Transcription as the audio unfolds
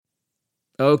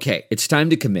Okay, it's time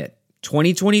to commit.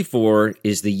 2024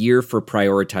 is the year for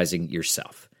prioritizing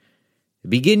yourself.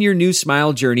 Begin your new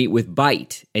smile journey with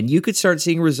Byte, and you could start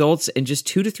seeing results in just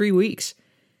 2 to 3 weeks.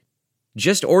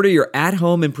 Just order your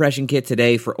at-home impression kit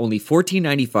today for only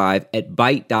 $14.95 at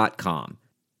Byte.com.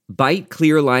 Byte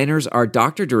clear liners are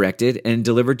doctor-directed and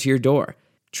delivered to your door.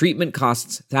 Treatment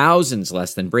costs thousands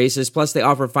less than braces, plus they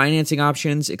offer financing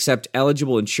options, accept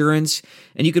eligible insurance,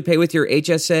 and you could pay with your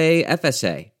HSA,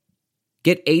 FSA.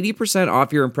 Get 80%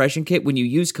 off your impression kit when you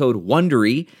use code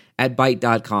WONDERY at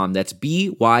Byte.com. That's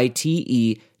BYTE.com.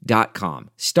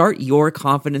 Start your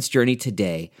confidence journey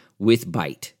today with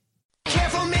Byte.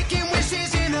 Careful making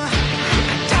wishes in a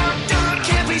dark,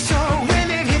 dark every so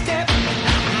when it hit that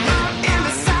mark in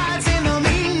the sides in the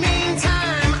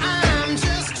meantime, I'm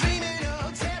just dreaming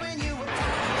of tearing you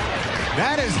apart.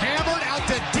 That is hammered out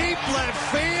to deep left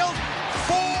field.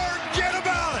 Forget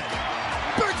about it.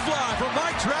 Big fly from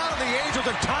Mike Trout, and the Angels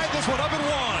have tied this one up at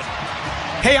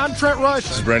 1. Hey, I'm Trent Rush.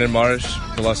 This is Brandon Marsh,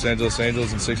 the Los Angeles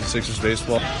Angels and 66ers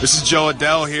baseball. This is Joe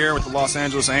Adele here with the Los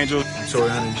Angeles Angels. I'm Torrey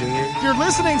Hunter Jr. You're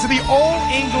listening to the All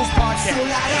Angels podcast.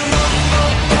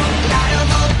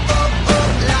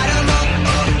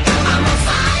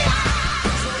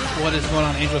 What is going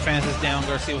on, Angel fans? It's Dan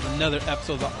Garcia with another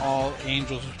episode of the All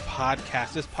Angels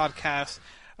podcast. This podcast,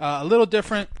 a little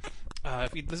different.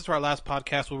 This is our last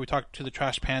podcast where we talk to the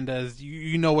Trash Pandas.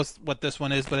 You know what this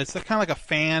one is, but it's kind of like a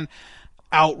fan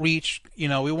outreach. You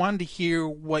know, we wanted to hear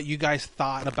what you guys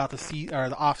thought about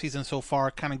the off season so far,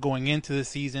 kind of going into the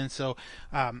season. So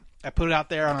I put it out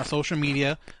there on our social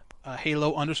media,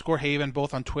 Halo_Haven,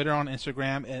 both on Twitter, on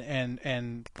Instagram,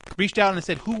 and reached out and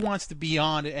said who wants to be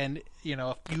on, and you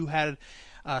know, if you had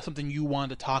something you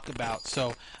wanted to talk about.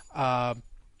 So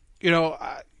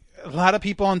a lot of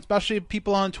people, especially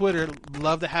people on Twitter,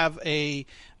 love to have a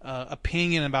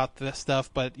opinion about this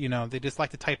stuff, but you know, they just like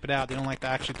to type it out. They don't like to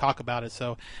actually talk about it.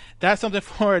 So that's something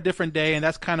for a different day, and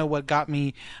that's kind of what got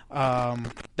me the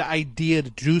idea to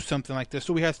do something like this.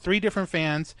 So we have 3 different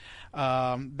fans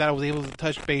that I was able to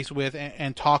touch base with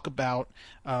and talk about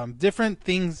different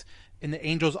things in the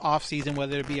Angels off season,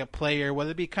 whether it be a player,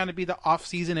 whether it be kind of be the off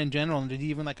season in general, and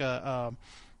even like a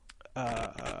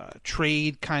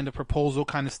trade kind of proposal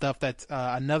kind of stuff. That's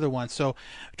another one. So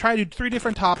try to do 3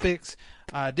 different topics.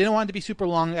 Didn't want it to be super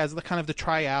long as the kind of the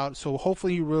tryout. So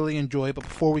hopefully you really enjoy it. But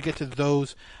before we get to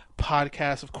those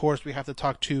podcasts, of course, we have to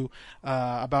talk to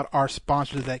about our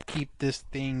sponsors that keep this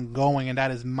thing going, and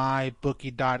that is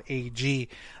mybookie.ag.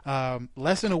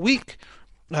 Less than a week.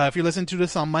 If you're listening to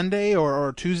this on Monday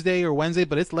or Tuesday or Wednesday,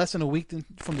 but it's less than a week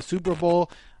from the Super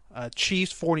Bowl.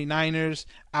 Chiefs, 49ers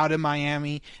out in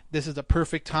Miami. This is the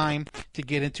perfect time to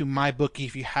get into MyBookie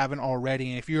if you haven't already.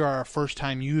 And if you are a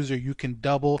first-time user, you can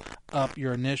double up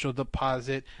your initial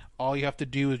deposit. All you have to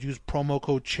do is use promo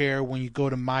code CHAIR when you go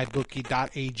to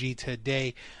mybookie.ag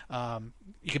today.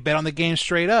 You can bet on the game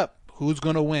straight up. Who's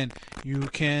going to win? You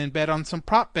can bet on some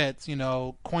prop bets,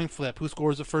 coin flip. Who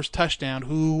scores the first touchdown?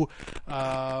 Who,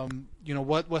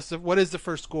 what is the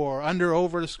first score? Under,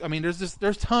 over. I mean,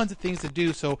 there's tons of things to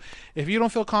do. So if you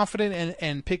don't feel confident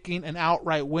in picking an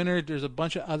outright winner, there's a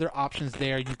bunch of other options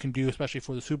there you can do, especially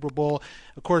for the Super Bowl.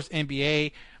 Of course,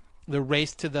 NBA. The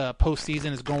race to the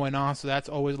postseason is going on, so that's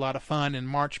always a lot of fun. And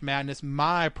March Madness,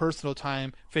 my personal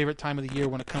favorite time of the year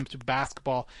when it comes to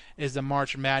basketball, is the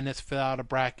March Madness fill out a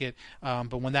bracket.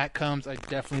 But when that comes, I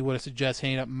definitely would suggest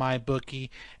hitting up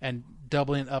MyBookie and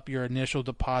doubling up your initial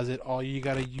deposit. All you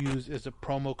got to use is the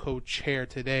promo code CHAIR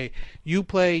today. You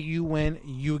play, you win,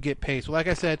 you get paid. So like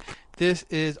I said, this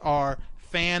is our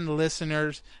fan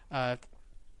listeners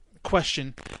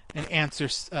question and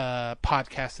answers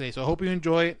podcast today. So I hope you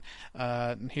enjoy it.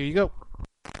 Here you go.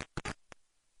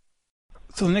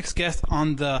 So the next guest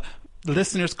on the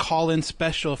listeners call-in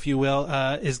special, if you will,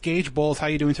 is Gage Bowles. How are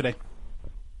you doing today?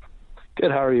 Good.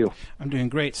 How are you? I'm doing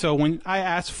great. So when I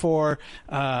asked for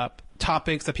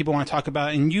topics that people want to talk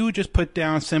about, and you just put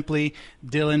down simply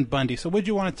Dylan Bundy. So what did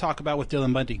you want to talk about with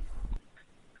Dylan Bundy?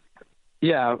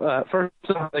 Yeah, first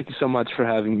off, thank you so much for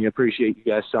having me. I appreciate you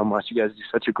guys so much. You guys do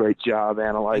such a great job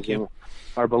analyzing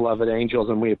our beloved Angels,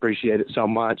 and we appreciate it so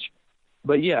much.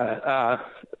 But yeah,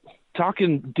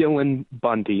 talking Dylan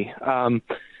Bundy,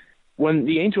 when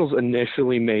the Angels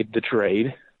initially made the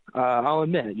trade, I'll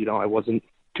admit, I wasn't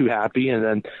too happy, and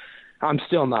then I'm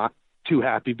still not too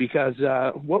happy because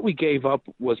what we gave up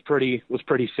was pretty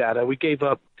sad. We gave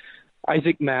up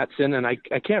Isaac Mattson, and I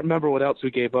can't remember what else we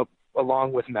gave up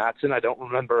along with Mattson. I don't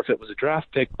remember if it was a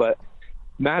draft pick, but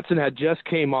Mattson had just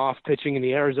came off pitching in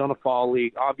the Arizona Fall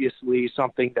League, obviously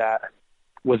something that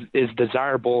is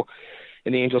desirable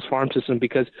in the Angels farm system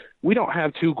because we don't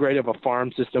have too great of a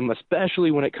farm system,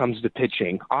 especially when it comes to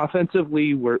pitching.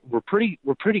 Offensively, we're pretty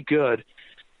good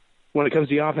when it comes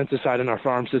to the offensive side in our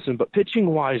farm system, but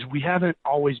pitching-wise, we haven't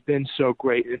always been so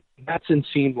great. Matson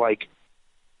seemed like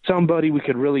somebody we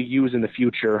could really use in the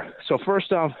future. So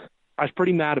first off, I was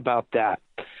pretty mad about that.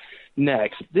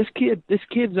 Next, this kid's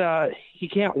he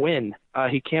can't win.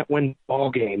 He can't win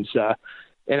ball games, and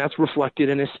that's reflected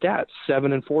in his stats.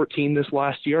 7-14 this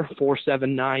last year,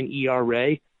 4.79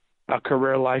 ERA, a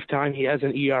career lifetime. He has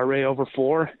an ERA over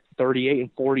 4,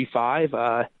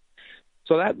 38-45.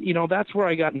 So that's where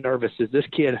I got nervous. Is this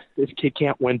kid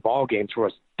can't win ball games for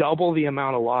us? Double the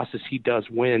amount of losses he does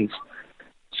wins.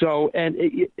 So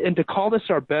and to call this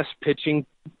our best pitching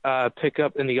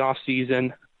pickup in the off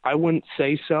season, I wouldn't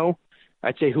say so.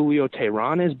 I'd say Julio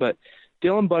Teheran is, but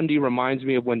Dylan Bundy reminds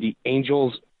me of when the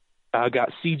Angels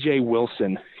got C.J.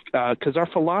 Wilson, because our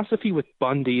philosophy with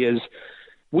Bundy is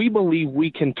we believe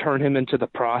we can turn him into the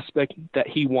prospect that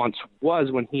he once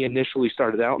was when he initially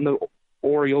started out in the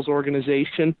Orioles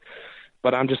organization,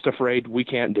 but I'm just afraid we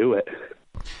can't do it.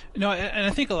 No, and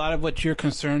I think a lot of what your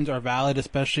concerns are valid,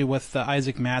 especially with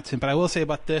Isaac Matson. But I will say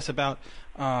about this, about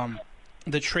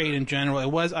the trade in general.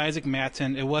 It was Isaac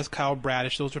Matson. It was Kyle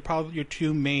Bradish. Those are probably your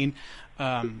two main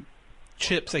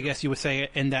chips, I guess you would say,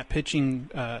 in that pitching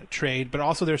trade. But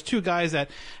also there's two guys that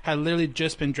had literally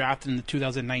just been drafted in the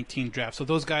 2019 draft. So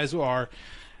those guys are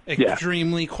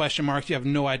extremely question marks. You have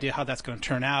no idea how that's going to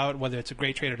turn out, whether it's a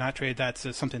great trade or not trade.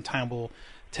 That's something time will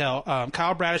tell.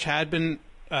 Kyle Bradish had been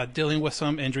dealing with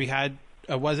some injury,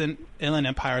 wasn't Inland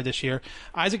Empire this year.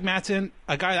 Isaac Matson,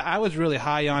 a guy that I was really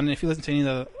high on, and if you listen to any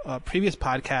of the previous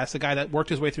podcasts, a guy that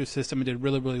worked his way through the system and did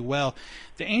really, really well.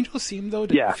 The Angels seem, though,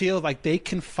 to feel like they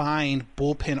can find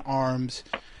bullpen arms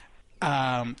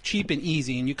cheap and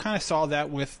easy, and you kind of saw that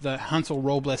with the Hansel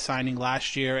Robles signing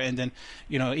last year, and then,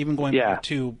 even going back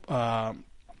to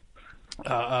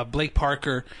Blake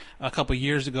Parker a couple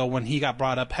years ago when he got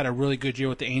brought up, had a really good year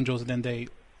with the Angels, and then they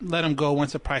let him go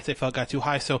once the price they felt got too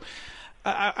high. So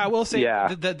I will say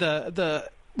the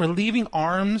relieving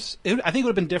arms, I think it would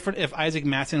have been different if Isaac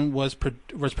Matson was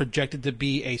projected to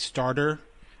be a starter.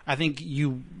 I think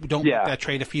you don't make that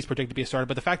trade if he's projected to be a starter.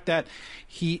 But the fact that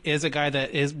he is a guy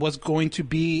that was going to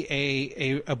be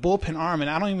a bullpen arm, and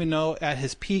I don't even know at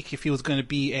his peak if he was going to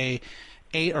be a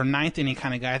 8th or 9th inning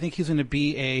kind of guy. I think he's going to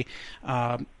be a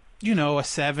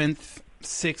 7th,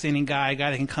 6th inning guy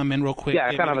that can come in real quick.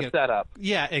 Yeah, kind of a setup.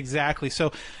 Yeah, exactly.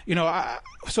 So,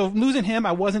 so losing him,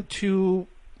 I didn't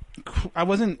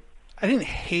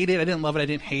hate it. I didn't love it. I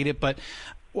didn't hate it. But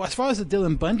as far as the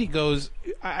Dylan Bundy goes,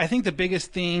 I think the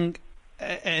biggest thing,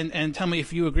 and tell me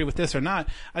if you agree with this or not,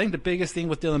 I think the biggest thing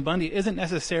with Dylan Bundy isn't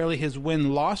necessarily his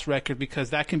win-loss record, because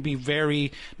that can be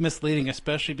very misleading,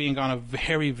 especially being on a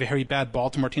very, very bad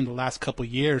Baltimore team the last couple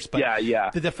of years. But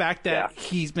the fact that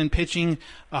he's been pitching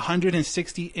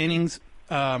 160 innings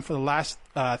for the last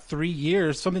 3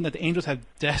 years, something that the Angels have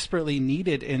desperately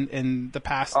needed in the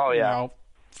past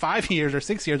 5 years or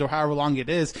 6 years or however long it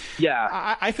is.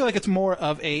 I feel like it's more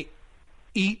of a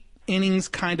eat innings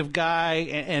kind of guy,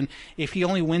 and if he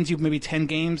only wins you maybe 10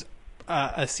 games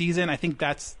a season, I think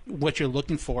that's what you're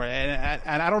looking for. And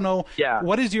I don't know,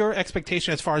 what is your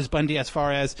expectation as far as Bundy, as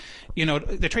far as,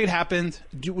 the trade happened,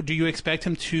 do you expect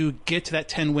him to get to that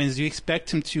 10 wins? Do you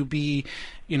expect him to be,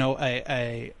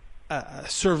 a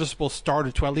serviceable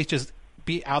starter, to at least just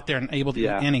be out there and able to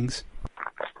get innings?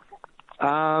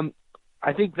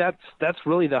 I think that's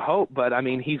really the hope, but I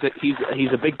mean he's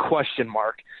a big question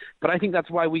mark. But I think that's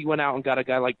why we went out and got a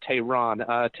guy like Teheran.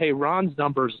 Teheran's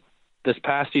numbers this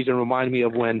past season remind me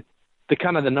of when the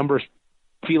numbers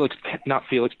Felix Pena,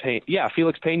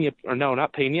 or no,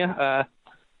 not Pena.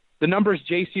 The numbers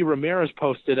J.C. Ramirez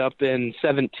posted up in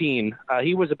 17.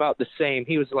 He was about the same.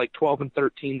 He was like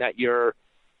 12-13 that year,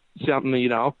 something,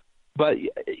 But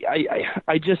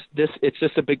it's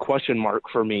just a big question mark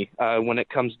for me when it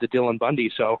comes to Dylan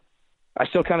Bundy. So I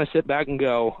still kind of sit back and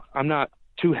go, I'm not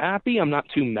too happy. I'm not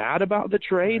too mad about the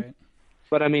trade. Right.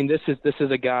 But I mean, this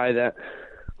is a guy that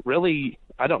really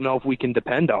I don't know if we can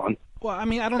depend on. Well, I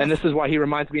mean, I don't. And this is why he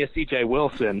reminds me of C.J.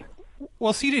 Wilson.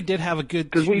 Well, C.J. did have a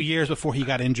good 2 years before he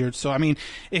got injured. So I mean,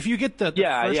 if you get the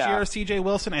first year of C.J.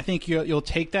 Wilson, I think you'll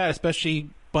take that,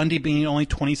 especially Bundy being only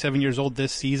 27 years old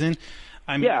this season.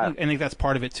 I mean, I think that's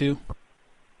part of it too.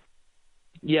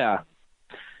 I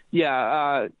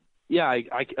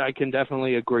can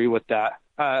definitely agree with that.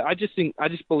 I just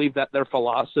believe that their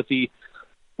philosophy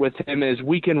with him is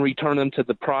we can return him to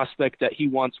the prospect that he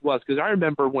once was. Because I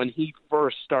remember when he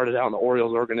first started out in the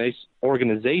Orioles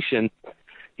organization,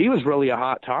 he was really a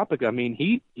hot topic. I mean,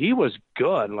 he was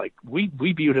good. Like we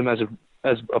viewed him as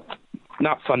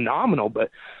not phenomenal, but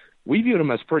we viewed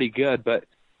him as pretty good. But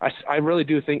I really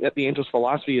do think that the Angels'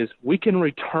 philosophy is we can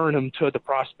return him to the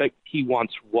prospect he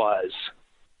once was.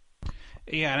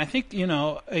 Yeah, and I think,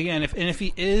 again, if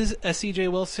he is a C.J.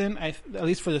 Wilson, at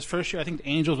least for this first year, I think the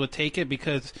Angels would take it,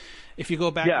 because if you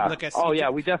go back and look at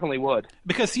CJ, we definitely would.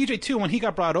 Because C.J. too, when he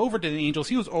got brought over to the Angels,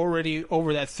 he was already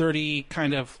over that 30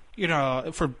 kind of,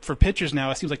 for pitchers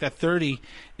now, it seems like that 30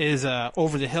 is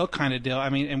over the hill kind of deal. I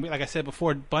mean, and like I said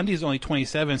before, Bundy's only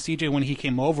 27. C.J. when he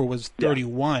came over was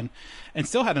 31, and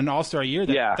still had an All-Star year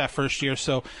that first year.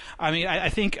 So, I mean, I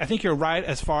think you're right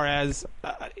as far as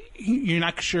you're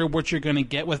not sure what you're going to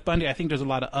get with Bundy. I think there's a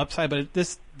lot of upside, but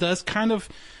this does kind of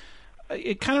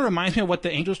reminds me of what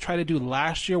the Angels tried to do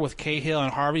last year with Cahill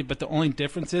and Harvey, but the only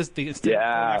difference is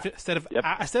instead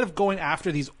of going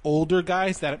after these older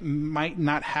guys that might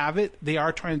not have it, they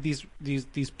are trying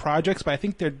these projects, but I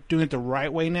think they're doing it the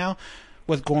right way now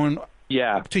with going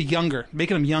to younger,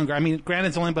 making them younger. I mean, granted,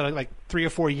 it's only about like 3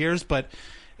 or 4 years, but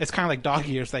it's kind of like dog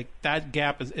years. Like that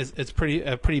gap is a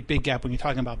pretty big gap when you're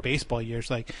talking about baseball years.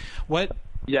 Like what?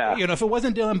 Yeah. If it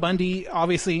wasn't Dylan Bundy,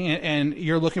 obviously, and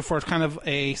you're looking for kind of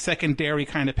a secondary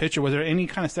kind of pitcher, was there any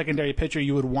kind of secondary pitcher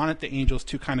you would want the Angels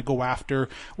to kind of go after,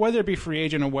 whether it be free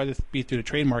agent or whether it be through the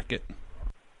trade market?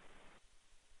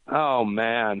 Oh,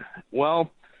 man.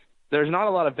 Well, there's not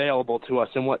a lot available to us,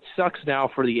 and what sucks now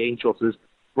for the Angels is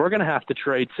we're going to have to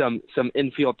trade some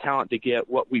infield talent to get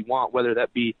what we want, whether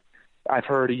that be, I've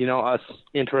heard, us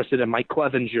interested in Mike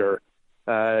Clevenger,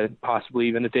 possibly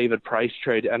even a David Price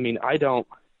trade. I mean, I don't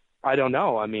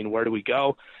know. I mean, where do we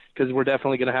go? Because we're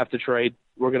definitely going to have to trade.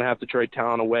 We're going to have to trade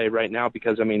talent away right now,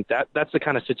 because I mean that's the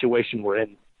kind of situation we're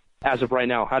in as of right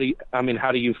now. How do you?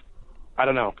 I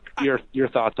don't know. Your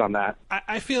thoughts on that?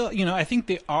 I feel I think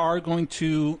they are going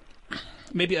to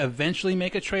maybe eventually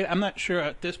make a trade. I'm not sure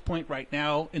at this point right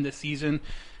now in the season.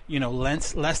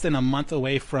 Less than a month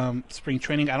away from spring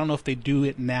training. I don't know if they do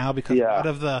it now, because a lot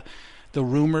of the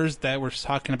rumors that we're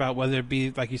talking about, whether it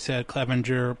be, like you said,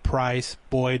 Clevenger, Price,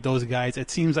 Boyd, those guys,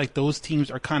 it seems like those teams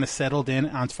are kind of settled in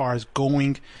as far as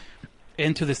going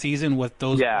into the season with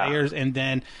those players. And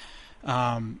then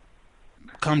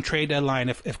come trade deadline,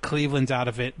 if Cleveland's out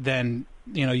of it, then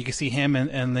you can see him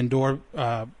and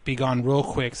Lindor be gone real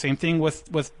quick. Same thing with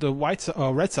the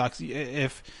Red Sox.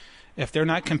 If they're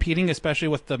not competing, especially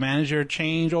with the manager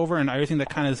changeover and everything that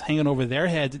kind of is hanging over their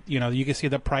heads, you can see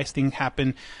the price thing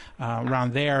happen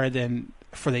around there. Then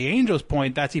for the Angels'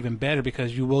 point, that's even better,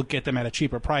 because you will get them at a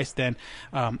cheaper price than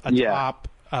a top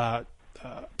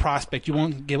prospect. You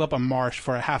won't give up a Marsh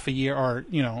for a half a year, or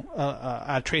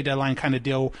a trade deadline kind of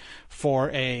deal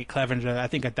for a Clevenger. I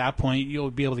think at that point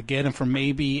you'll be able to get him for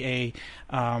maybe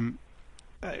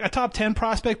a top 10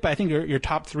 prospect, but I think your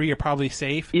top 3 are probably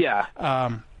safe. Yeah.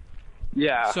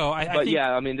 So I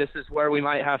think, this is where we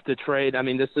might have to trade. I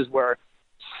mean, this is where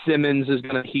Simmons is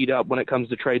going to heat up when it comes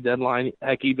to trade deadline.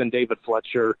 Heck, even David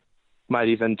Fletcher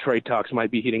trade talks might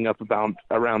be heating up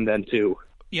around then too.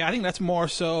 Yeah, I think that's more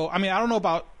so. I mean, I don't know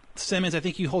about Simmons. I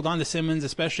think you hold on to Simmons,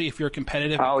 especially if you're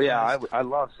competitive. Oh, yeah, I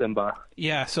love Simba.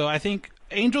 Yeah, so I think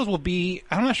Angels will be,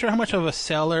 I'm not sure how much of a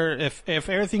seller, if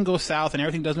everything goes south and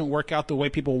everything doesn't work out the way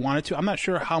people want it to, I'm not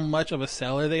sure how much of a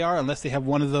seller they are, unless they have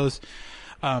one of those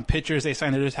pitchers they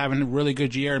sign, they're just having a really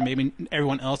good year, and maybe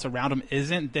everyone else around them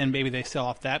isn't, then maybe they sell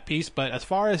off that piece. But as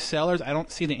far as sellers, I don't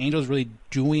see the Angels really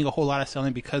doing a whole lot of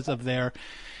selling, because of their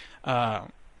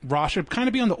roster kind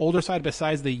of be on the older side,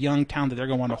 besides the young talent that they're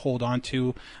going to want to hold on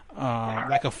to,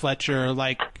 like a Fletcher,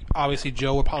 like obviously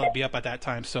Joe will probably be up at that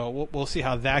time, so we'll see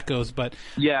how that goes. But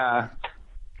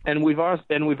and we've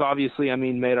obviously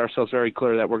made ourselves very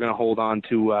clear that we're going to hold on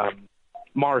to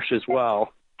Marsh as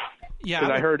well. Yeah,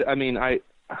 because I heard.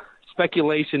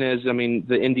 Speculation is,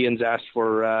 the Indians asked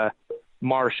for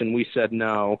Marsh, and we said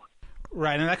no.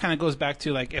 Right, and that kind of goes back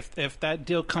to, like, if that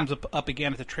deal comes up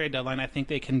again at the trade deadline, I think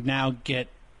they can now get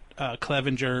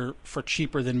Clevenger for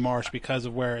cheaper than Marsh, because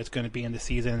of where it's going to be in the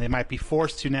season, and they might be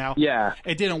forced to now. Yeah.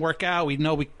 It didn't work out. We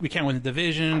know we can't win the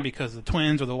division because the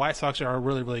Twins or the White Sox are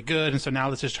really, really good, and so now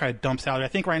let's just try to dump salary. I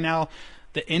think right now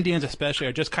the Indians especially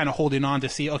are just kind of holding on to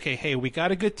see, okay, hey, we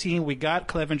got a good team. We got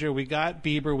Clevenger. We got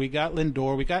Bieber. We got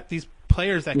Lindor. We got these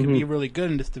players that can be really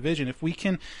good in this division. If we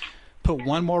can put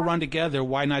one more run together,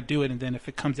 why not do it? And then if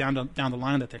it comes down the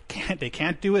line that they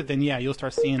can't do it, then you'll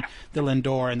start seeing the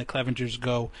Lindor and the Clevengers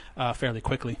go fairly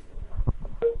quickly.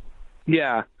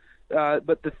 Yeah,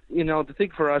 but the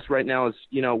thing for us right now is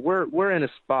we're in a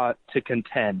spot to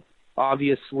contend.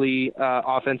 Obviously,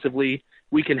 offensively,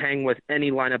 we can hang with any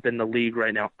lineup in the league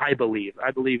right now. I believe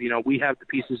we have the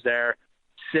pieces there: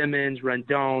 Simmons,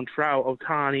 Rendon, Trout,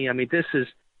 Ohtani.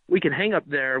 can hang up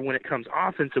there when it comes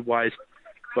offensive wise,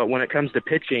 but when it comes to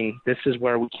pitching, this is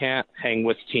where we can't hang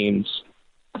with teams.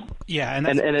 Yeah, and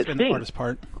that's been the hardest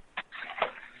part.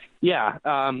 Yeah,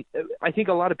 I think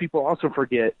a lot of people also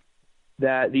forget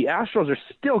that the Astros are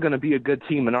still going to be a good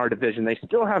team in our division. They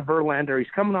still have Verlander.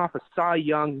 He's coming off a Cy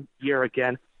Young year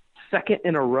again, second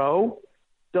in a row.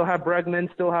 Still have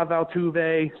Bregman, still have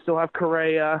Altuve, still have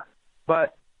Correa.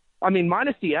 But, I mean,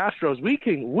 minus the Astros, we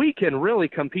can really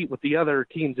compete with the other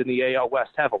teams in the AL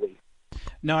West heavily.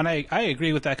 No, and I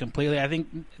agree with that completely. I think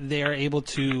they are able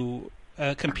to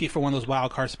compete for one of those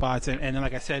wild card spots, and then,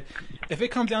 like I said, if it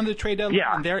comes down to the trade deadline,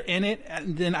 and they're in it,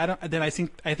 then I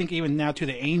think even now too,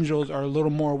 the Angels are a little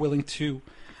more willing to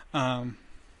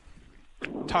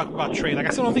talk about trade. Like, I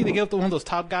still don't think they get up to one of those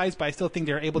top guys, but I still think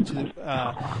they're able to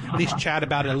at least chat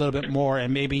about it a little bit more,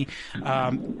 and maybe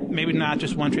not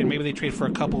just one trade. Maybe they trade for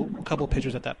a couple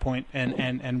pitchers at that point,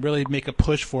 and really make a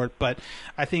push for it. But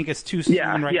I think it's too soon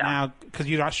now because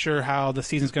you're not sure how the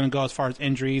season's going to go as far as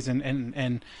injuries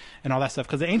and all that stuff.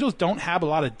 Because the Angels don't have a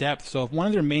lot of depth, so if one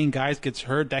of their main guys gets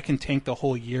hurt, that can tank the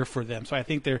whole year for them. So I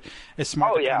think it's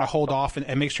smart to kind of hold off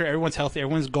and make sure everyone's healthy,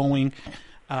 everyone's going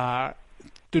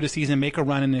through the season, make a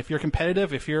run, and if you're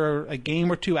competitive, if you're a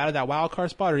game or two out of that wild card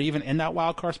spot, or even in that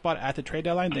wild card spot at the trade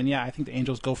deadline, then I think the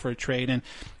Angels go for a trade, and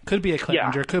could be a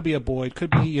Clevenger, could be a Boyd, could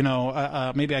be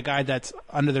maybe a guy that's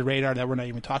under the radar that we're not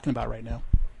even talking about right now.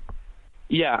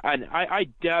 Yeah, and I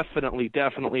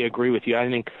definitely agree with you. I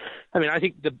think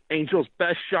the Angels'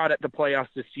 best shot at the playoffs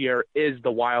this year is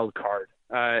the wild card,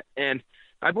 and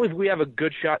I believe we have a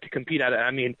good shot to compete at it.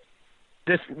 I mean,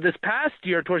 This past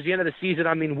year, towards the end of the season,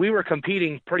 I mean, we were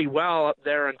competing pretty well up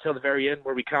there until the very end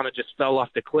where we kind of just fell off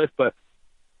the cliff. But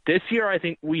this year, I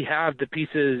think we have the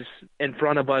pieces in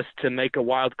front of us to make a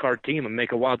wild card team and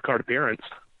make a wild card appearance.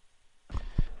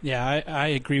 Yeah, I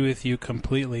agree with you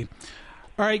completely.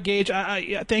 All right, Gage,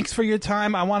 thanks for your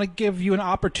time. I want to give you an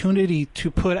opportunity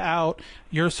to put out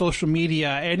your social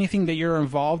media, anything that you're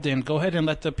involved in. Go ahead and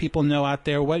let the people know out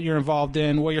there what you're involved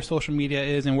in, what your social media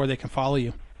is, and where they can follow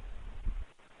you.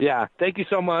 Yeah, thank you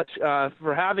so much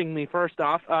for having me, first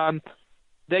off.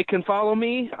 They can follow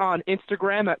me on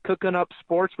Instagram at Cooking Up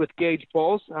Sports with Gage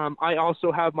Bowles. I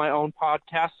also have my own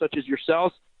podcast, such as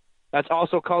yourselves. That's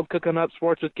also called Cooking Up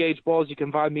Sports with Gage Bowles. You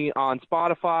can find me on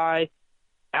Spotify,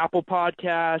 Apple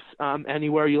Podcasts,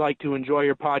 anywhere you like to enjoy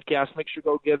your podcast. Make sure to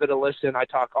go give it a listen. I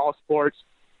talk all sports.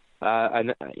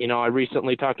 And I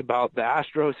recently talked about the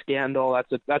Astros scandal.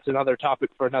 That's another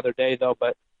topic for another day, though.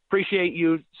 But appreciate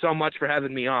you so much for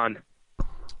having me on.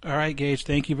 All right, Gage.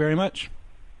 Thank you very much.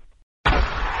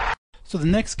 So the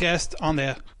next guest on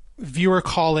the viewer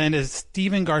call-in is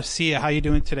Steven Garcia. How you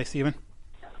doing today, Steven?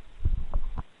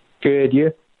 Good,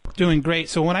 you? Doing great.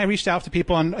 So when I reached out to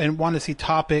people and wanted to see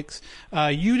topics,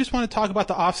 you just want to talk about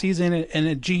the offseason and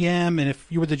a GM, and if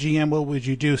you were the GM, what would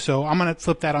you do? So I'm going to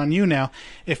flip that on you now.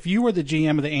 If you were the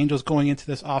GM of the Angels going into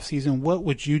this offseason, what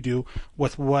would you do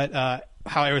with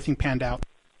how everything panned out?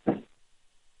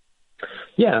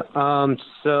 Yeah,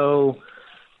 so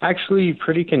actually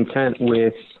pretty content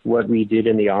with what we did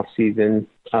in the off season.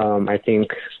 I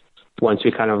think once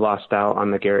we kind of lost out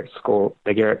on the Garrett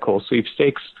Cole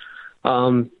sweepstakes,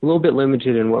 a little bit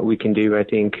limited in what we can do. I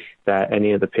think that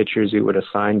any of the pitchers we would have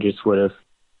signed just would have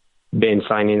been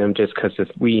signing them just because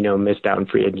we missed out in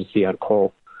free agency on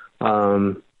Cole.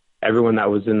 Everyone that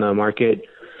was in the market,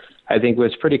 I think,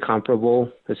 was pretty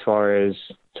comparable as far as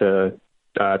to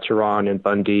Teheran and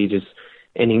Bundy, just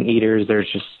inning eaters. There's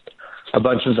just a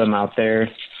bunch of them out there.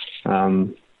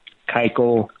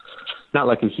 Keuchel, not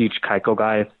like a huge Keuchel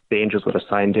guy. If the Angels would have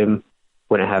signed him,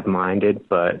 wouldn't have minded,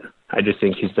 but I just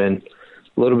think he's been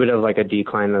a little bit of like a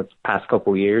decline the past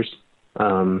couple years.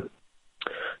 The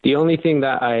only thing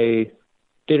that I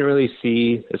didn't really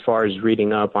see as far as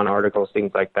reading up on articles,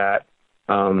 things like that,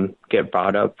 get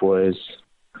brought up was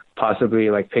possibly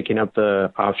like picking up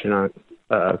the option on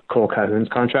Cole Calhoun's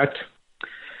contract.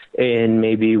 And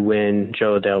maybe when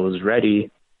Joe Adell was ready,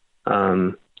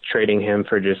 trading him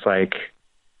for just like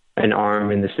an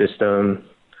arm in the system.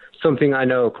 Something I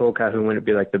know Cole Calhoun wouldn't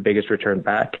be like the biggest return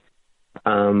back.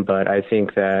 But I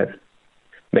think that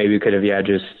maybe we could have,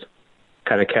 just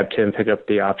kind of kept him, picked up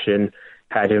the option,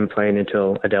 had him playing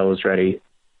until Adell was ready.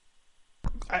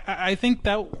 I think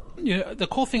that the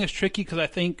Cole thing is tricky because I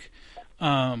think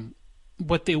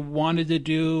what they wanted to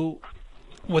do,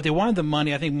 what they wanted the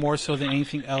money, I think more so than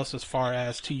anything else as far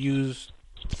as to use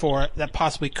for that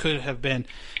possibly could have been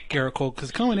Garrett Cole.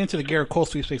 Because coming into the Garrett Cole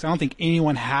sweepstakes, I don't think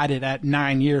anyone had it at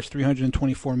 9 years,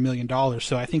 $324 million.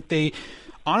 So I think they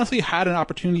honestly had an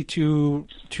opportunity to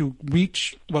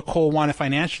reach what Cole wanted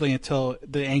financially until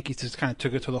the Yankees just kind of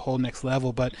took it to the whole next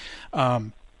level. But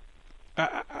I'm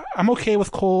okay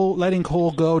with letting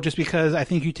Cole go, just because I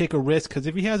think you take a risk, because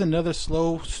if he has another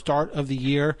slow start of the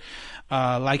year,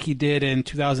 like he did in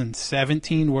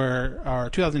 2017 or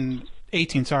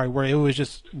 2018, where it was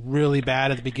just really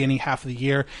bad at the beginning half of the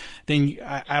year, then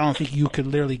I don't think you could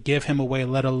literally give him away,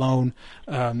 let alone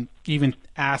even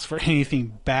ask for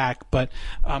anything back. But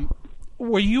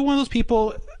were you one of those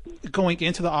people going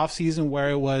into the offseason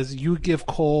where it was you give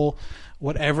Cole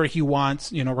whatever he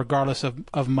wants, regardless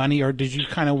of money, or did you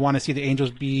kind of want to see the Angels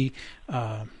be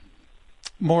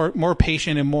more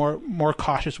patient and more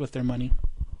cautious with their money?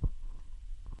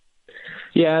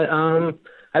 Yeah,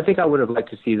 I think I would have liked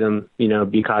to see them,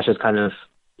 be cautious, kind of,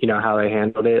 how they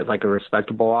handled it, like a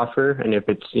respectable offer. And if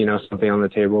it's, something on the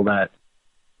table that,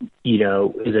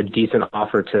 is a decent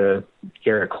offer to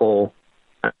Garrett Cole,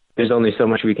 there's only so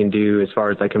much we can do as far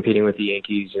as like competing with the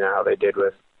Yankees, how they did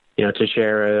with,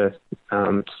 Teixeira,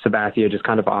 Sabathia, just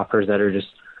kind of offers that are just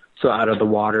so out of the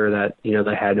water that,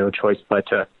 they had no choice but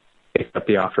to accept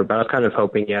the offer. But I was kind of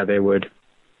hoping, they would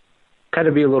kind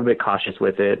of be a little bit cautious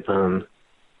with it.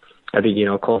 I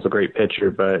think, Cole's a great pitcher,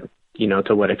 but,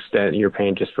 to what extent you're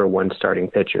paying just for one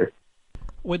starting pitcher.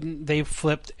 When they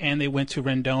flipped and they went to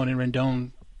Rendon, and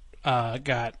Rendon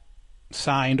got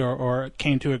signed or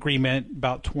came to agreement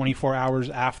about 24 hours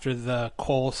after the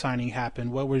Cole signing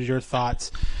happened, what were your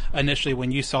thoughts initially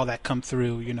when you saw that come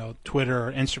through, Twitter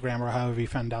or Instagram or however you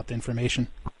found out the information?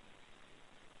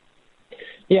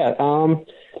 Yeah,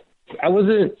 I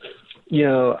wasn't,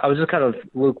 I was just kind of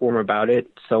lukewarm about it.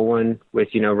 Someone with,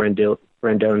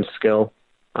 Rendon's skill,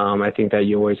 I think that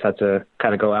you always have to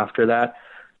kind of go after that.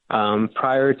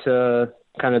 Prior to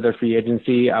kind of their free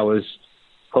agency, I was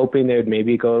hoping they would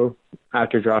maybe go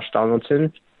after Josh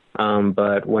Donaldson.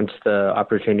 But once the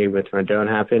opportunity with Rendon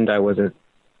happened, I wasn't,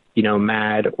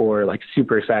 mad or like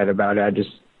super excited about it. I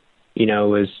just,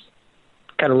 was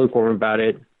kind of lukewarm about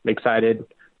it, excited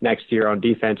next year on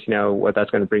defense, what that's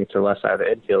going to bring to the left side of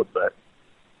the infield. But,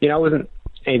 I wasn't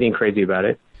anything crazy about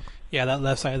it. Yeah, that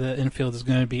left side of the infield is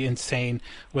going to be insane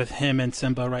with him and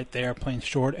Simba right there playing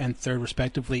short and third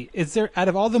respectively. Is there, out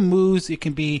of all the moves, it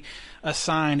can be a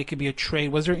sign, it could be a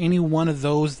trade, was there any one of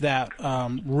those that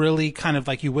really kind of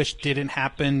like you wish didn't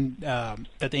happen, that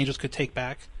the Angels could take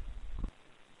back?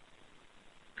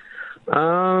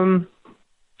 Not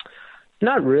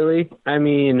really. I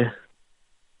mean,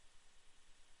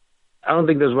 I don't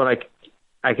think there's one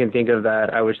I can think of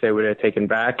that I wish they would have taken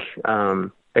back.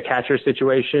 The catcher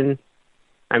situation,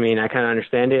 I mean, I kind of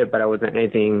understand it, but I wasn't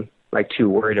anything like too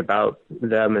worried about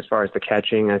them as far as the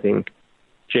catching. I think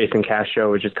Jason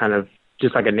Castro was just kind of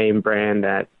just like a name brand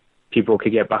that people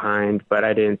could get behind, but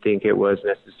I didn't think it was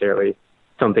necessarily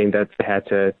something that they had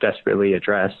to desperately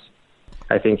address.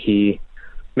 I think he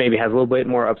maybe has a little bit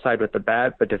more upside with the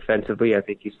bat, but defensively, I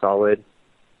think he's solid.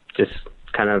 Just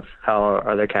kind of how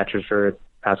other catchers for the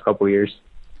past couple of years.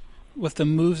 With the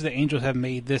moves the Angels have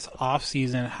made this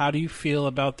offseason, how do you feel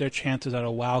about their chances at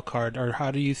a wild card, or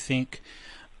how do you think,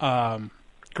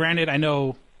 granted, I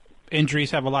know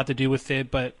injuries have a lot to do with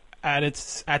it, but at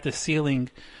the ceiling,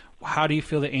 how do you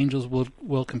feel the Angels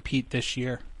will compete this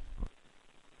year?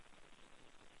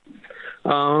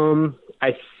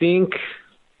 I think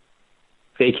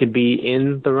they could be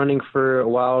in the running for a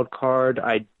wild card.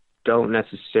 I don't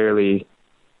necessarily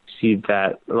see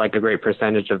that, like a great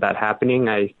percentage of that happening.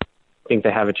 I think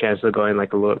they have a chance of going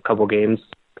like a couple games,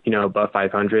 above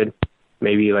 500,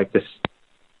 maybe like this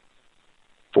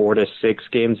 4 to 6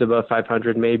 games above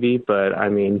 500 maybe. But I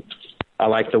mean, I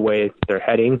like the way they're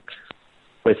heading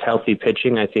with healthy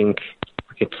pitching. I think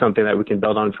it's something that we can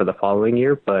build on for the following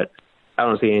year, but I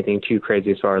don't see anything too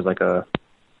crazy as far as like the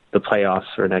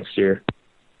playoffs for next year.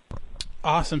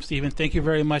 Awesome, Steven. Thank you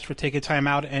very much for taking time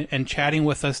out and chatting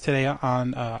with us today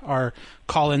on our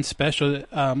call-in special.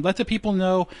 Let the people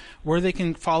know where they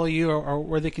can follow you or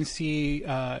where they can see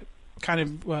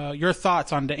your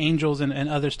thoughts on the Angels and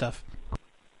other stuff.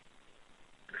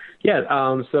 Yeah,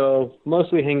 so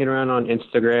mostly hanging around on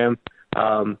Instagram.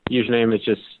 Username is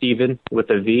just Steven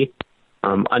with a V,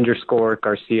 _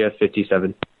 Garcia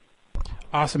 57.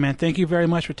 Awesome, man. Thank you very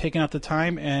much for taking out the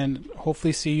time, and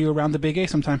hopefully see you around the Big A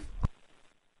sometime.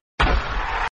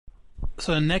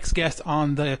 So the next guest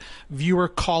on the viewer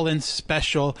call-in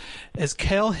special is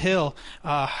Kale Hill,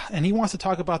 and he wants to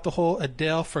talk about the whole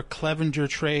Adell for Clevenger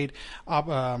trade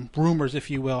rumors, if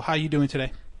you will. How are you doing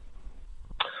today?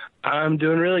 I'm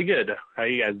doing really good. How are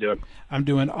you guys doing? I'm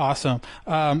doing awesome.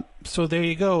 So there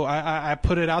you go. I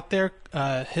put it out there.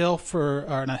 Adell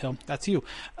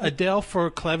for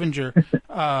Clevenger.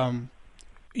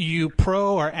 You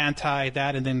pro or anti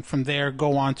that, and then from there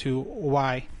go on to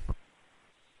why?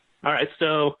 All right,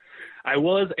 so I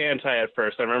was anti at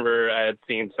first. I remember I had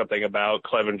seen something about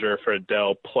Clevenger for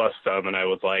Adele plus some, and I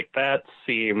was like, that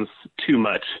seems too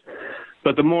much.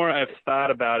 But the more I've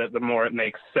thought about it, the more it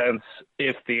makes sense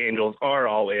if the Angels are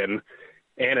all in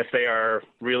and if they are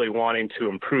really wanting to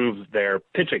improve their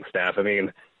pitching staff. I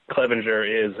mean, Clevenger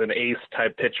is an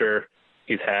ace-type pitcher.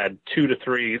 He's had 2 to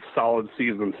 3 solid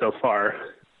seasons so far.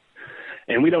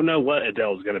 And we don't know what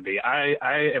Adele's going to be. I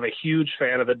am a huge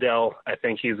fan of Adele. I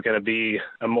think he's going to be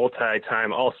a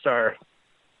multi-time All-Star.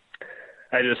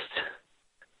 I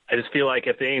just feel like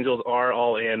if the Angels are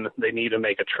all in, they need to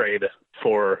make a trade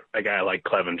for a guy like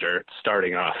Clevenger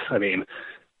starting off. I mean,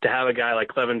 to have a guy like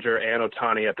Clevenger and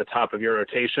Ohtani at the top of your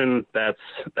rotation, that's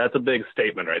a big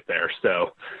statement right there.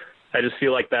 So I just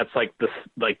feel like that's like the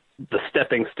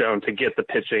stepping stone to get the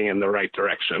pitching in the right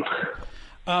direction.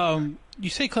 You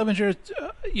say Clevenger,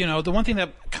 the one thing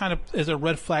that kind of is a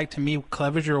red flag to me,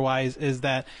 Clevenger-wise, is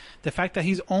that the fact that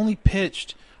he's only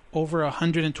pitched over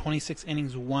 126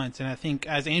 innings once. And I think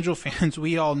as Angel fans,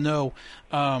 we all know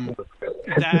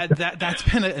that's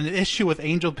been an issue with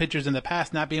Angel pitchers in the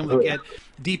past, not being able to get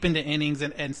deep into innings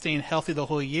and staying healthy the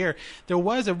whole year. There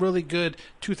was a really good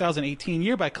 2018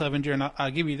 year by Clevenger, and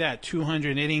I'll give you that.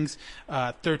 200 innings,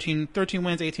 13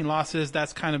 wins, 18 losses.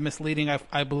 That's kind of misleading,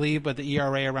 I believe, but the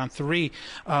ERA around 3.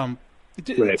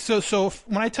 Right. So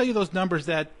when I tell you those numbers,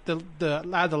 that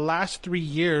the last 3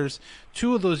 years,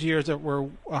 2 of those years that were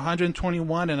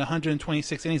 121 and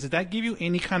 126 innings, does that give you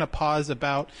any kind of pause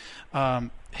about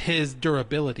his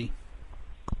durability?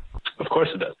 Of course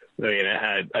it does. I mean,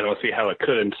 I don't see how it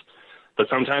couldn't. But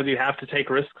sometimes you have to take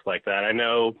risks like that. I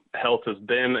know health has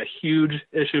been a huge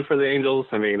issue for the Angels.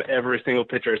 I mean, every single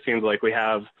pitcher it seems like we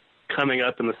have coming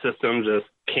up in the system just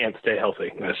can't stay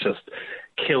healthy. It's just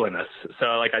killing us. So,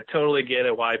 I totally get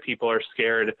it why people are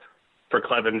scared for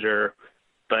Clevenger.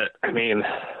 But, I mean,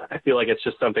 I feel like it's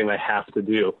just something they have to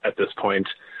do at this point.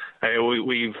 I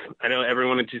know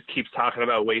everyone just keeps talking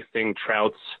about wasting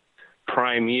Trout's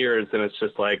prime years, and it's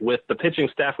just like with the pitching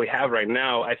staff we have right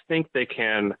now, I think they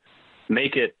can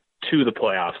make it to the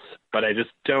playoffs, but I just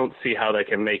don't see how they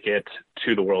can make it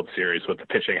to the World Series with the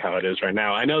pitching how it is right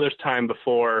now. I know there's time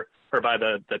before or by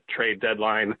the trade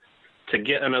deadline to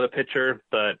get another pitcher,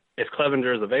 but if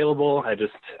Clevenger is available, I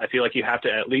feel like you have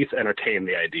to at least entertain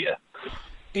the idea.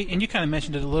 And you kind of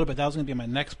mentioned it a little bit. That was going to be my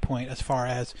next point as far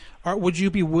as, would you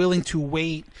be willing to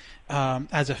wait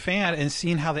as a fan and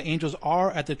seeing how the Angels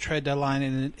are at the trade deadline?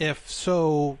 And if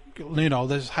so,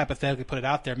 let's hypothetically put it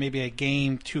out there, maybe a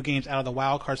game, 2 games out of the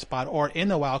wild card spot or in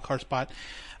the wild card spot.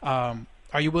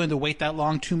 Are you willing to wait that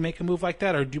long to make a move like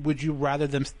that, or would you rather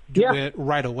them do it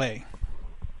right away?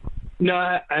 No,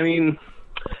 I mean,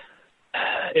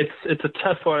 it's a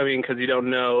tough one. I mean, because you don't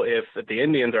know if the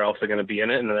Indians are also going to be in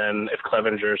it, and then if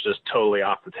Clevenger is just totally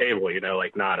off the table,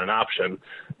 not an option.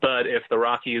 But if the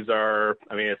Rockies are,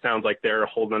 I mean, it sounds like they're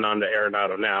holding on to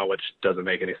Arenado now, which doesn't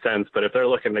make any sense. But if they're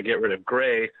looking to get rid of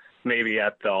Gray, maybe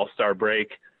at the All-Star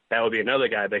break, that would be another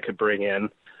guy they could bring in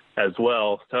as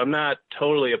well. So I'm not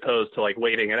totally opposed to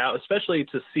waiting it out, especially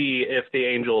to see if the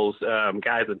Angels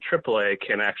guys in AAA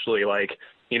can actually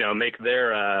make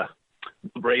their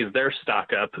raise their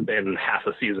stock up in half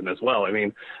a season as well. I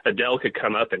mean, Adele could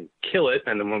come up and kill it,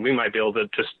 and then we might be able to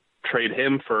just trade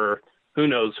him for who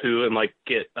knows who and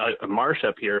get a Marsh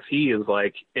up here if he is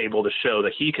able to show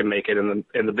that he can make it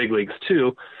in the big leagues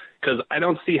too. Because I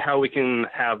don't see how we can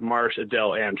have Marsh,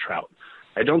 Adele, and Trout.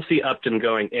 I don't see Upton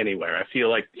going anywhere. I feel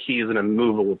like he's an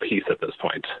immovable piece at this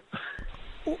point.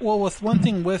 Well, with one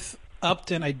thing with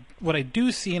Upton, what I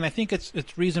do see, and I think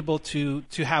it's reasonable to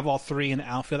have all 3 in the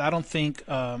outfield. I don't think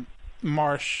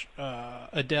Marsh,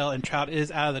 Adele, and Trout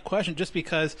is out of the question, just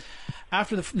because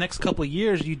after the next couple of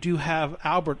years, you do have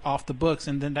Albert off the books,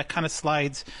 and then that kind of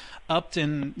slides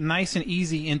Upton nice and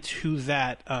easy into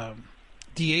that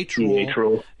DH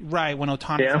rule, right, when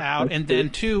Ohtani's out. And then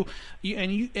too,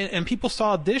 and people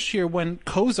saw this year when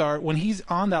Cozart, when he's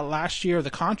on that last year of the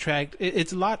contract,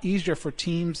 it's a lot easier for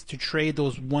teams to trade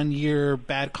those 1 year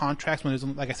bad contracts when there's,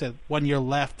 like I said, 1 year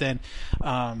left than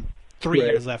 3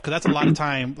 years left, because that's a lot of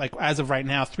time. As of right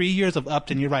now, 3 years of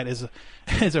Upton, you're right, is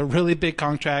a really big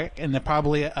contract, and they're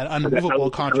probably an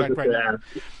unmovable contract right now.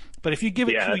 But if you give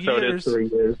it 2 years, it is 3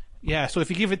 years. Yeah, so if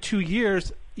you give it 2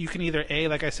 years, you can either,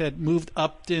 like I said, move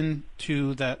Upton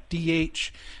to the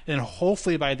DH, and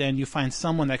hopefully by then you find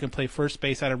someone that can play first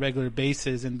base at a regular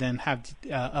basis, and then have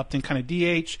Upton kind of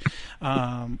DH,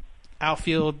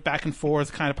 outfield back and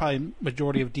forth, kind of probably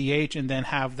majority of DH, and then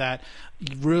have that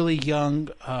really young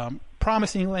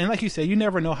promising. And like you said, you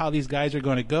never know how these guys are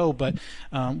going to go. But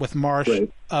with Marsh,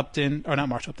 Upton, or not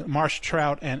Marsh, Upton, Marsh,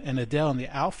 Trout, and Adele in the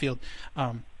outfield.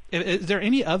 Is there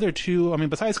any other two? I mean,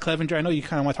 besides Clevenger, I know you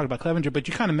kind of want to talk about Clevenger, but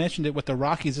you kind of mentioned it with the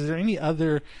Rockies. Is there any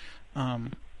other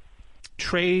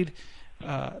trade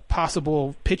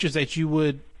possible pitchers that you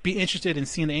would be interested in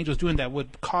seeing the Angels doing that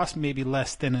would cost maybe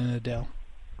less than an Adele?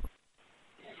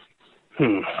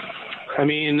 I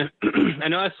mean, I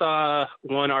know I saw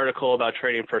one article about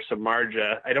trading for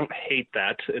Samardzija. I don't hate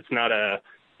that. It's not a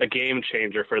game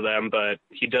changer for them, but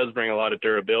he does bring a lot of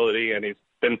durability, and he's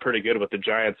been pretty good with the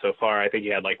Giants so far. I think he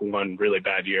had like one really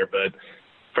bad year, but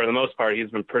for the most part, he's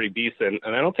been pretty decent.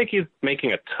 And I don't think he's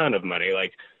making a ton of money.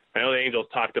 Like, I know the Angels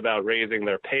talked about raising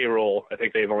their payroll. I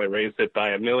think they've only raised it by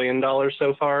 $1 million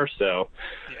so far. So,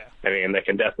 I mean, they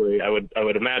can definitely, I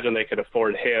would imagine they could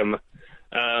afford him.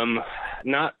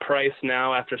 Not Price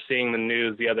now after seeing the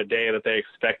news the other day that they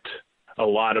expect a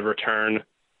lot of return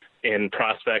in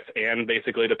prospects and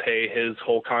basically to pay his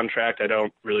whole contract. I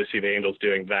don't really see the Angels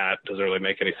doing that. Doesn't really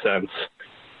make any sense.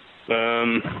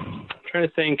 I'm trying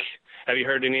to think. Have you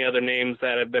heard any other names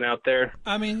that have been out there?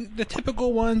 I mean, the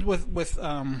typical ones with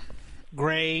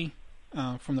Gray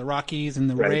from the Rockies and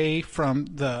the Ray from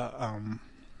the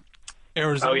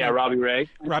Arizona. Oh, yeah, Robbie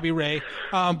Ray.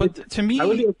 But to me, I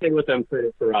would be okay with them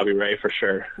trading for Robbie Ray for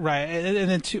sure. Right, and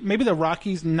then maybe the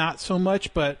Rockies not so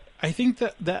much, but I think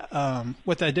that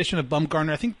with the addition of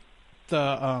Bumgarner, I think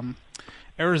the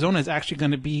Arizona is actually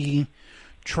going to be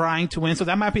trying to win. So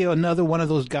that might be another one of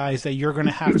those guys that you're going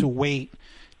to have to wait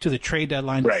to the trade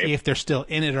deadline to see if they're still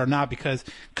in it or not. Because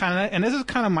and this is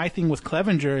kind of my thing with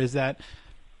Clevenger is that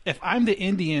if I'm the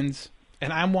Indians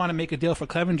and I want to make a deal for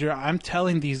Clevenger, I'm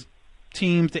telling these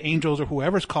teams, the Angels or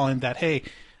whoever's calling that, hey,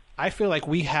 I feel like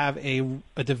we have a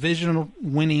divisional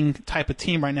winning type of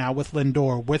team right now with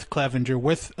Lindor, with Clevenger,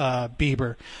 with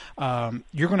Bieber.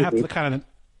 You're going to have to kind of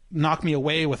knock me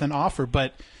away with an offer.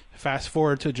 But fast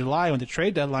forward to July on the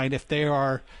trade deadline, if they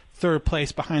are third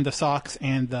place behind the Sox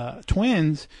and the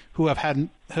Twins, who have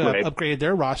upgraded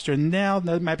their roster, now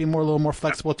that might be a little more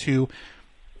flexible to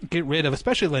get rid of,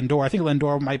 especially Lindor. I think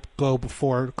Lindor might go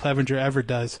before Clevenger ever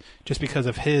does, just because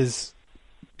of his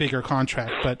bigger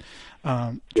contract. But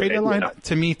trade deadline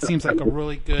to me seems like a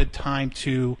really good time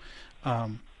to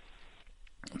kind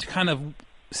of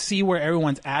see where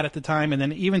everyone's at the time, and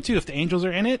then even too if the Angels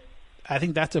are in it, I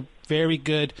think that's a very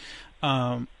good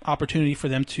opportunity for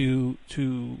them to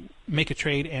make a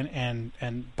trade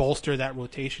and bolster that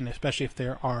rotation, especially if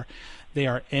they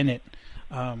are in it.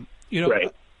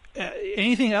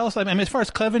 Anything else? I mean, as far as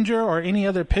Clevenger or any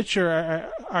other pitcher,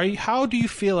 how do you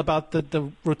feel about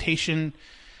the rotation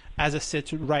as it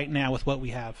sits right now with what we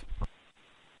have?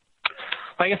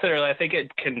 Like I said earlier, I think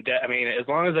it can. I mean, as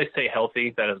long as they stay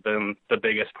healthy, that has been the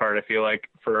biggest part. I feel like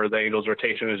for the Angels'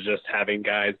 rotation is just having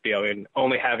guys be. I mean,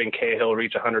 only having Cahill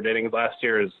reach 100 innings last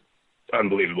year is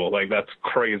unbelievable. Like, that's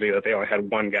crazy that they only had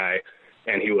one guy,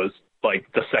 and he was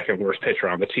like the second worst pitcher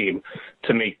on the team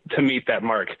to meet that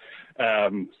mark.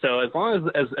 So as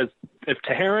long as if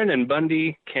Teheran and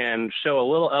Bundy can show a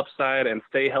little upside and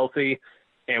stay healthy,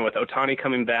 and with Ohtani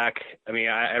coming back, I mean,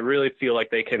 I really feel like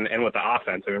they can, and with the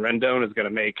offense, I mean, Rendon is going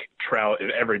to make Trout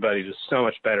and everybody just so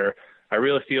much better. I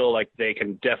really feel like they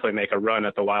can definitely make a run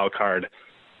at the wild card.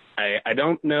 I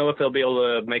don't know if they'll be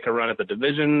able to make a run at the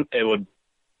division.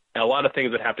 A lot of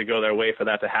things would have to go their way for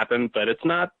that to happen, but it's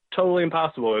not totally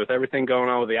impossible. With everything going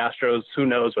on with the Astros, who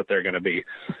knows what they're going to be.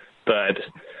 But,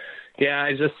 yeah,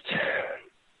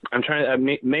 I'm trying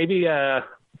to,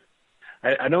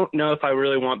 I don't know if I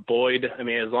really want Boyd. I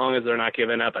mean, as long as they're not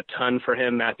giving up a ton for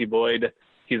him, Matthew Boyd,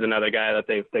 he's another guy that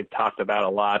they've talked about a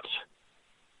lot.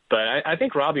 But I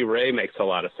think Robbie Ray makes a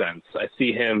lot of sense. I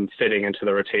see him fitting into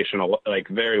the rotation like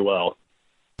very well.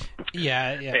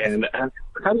 Yeah. And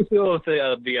how do you feel with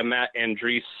the Matt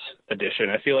Andriese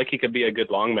addition? I feel like he could be a good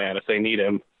long man if they need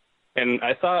him. And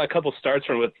I saw a couple starts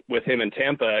with him in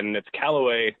Tampa, and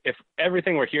if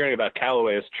everything we're hearing about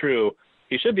Callaway is true,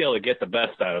 he should be able to get the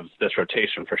best out of this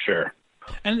rotation for sure.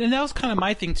 And that was kind of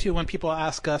my thing too when people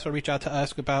ask us or reach out to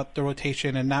us about the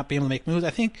rotation and not being able to make moves. I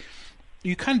think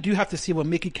you kind of do have to see what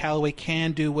Mickey Callaway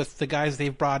can do with the guys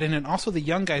they've brought in and also the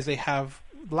young guys they have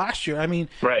last year. I mean,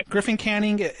 Griffin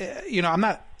Canning, I'm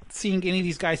not seeing any of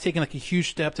these guys taking like a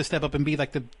huge step up and be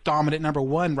like the dominant number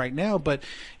one right now. But,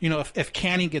 if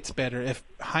Canning gets better, if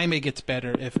Jaime gets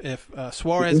better, if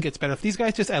Suarez gets better, if these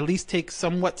guys just at least take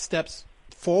somewhat steps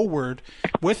forward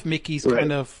with Mickey's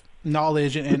kind of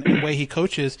knowledge and way he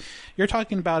coaches, you're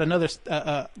talking about another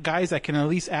guys that can at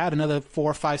least add another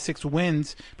 4, 5, 6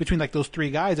 wins between like those three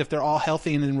guys if they're all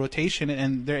healthy and in rotation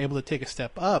and they're able to take a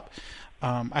step up.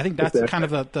 I think that's kind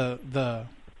of the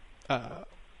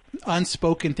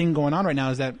unspoken thing going on right now,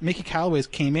 is that Mickey Callaway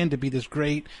came in to be this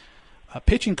great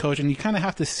pitching coach, and you kind of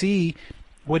have to see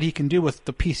what he can do with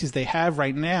the pieces they have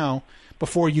right now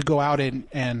before you go out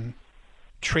and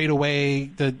trade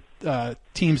away the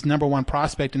team's number one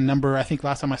prospect and I think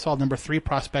last time I saw number 3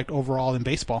 prospect overall in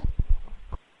baseball.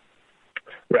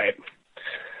 Right.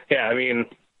 Yeah, I mean,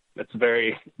 that's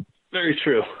very, very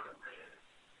true.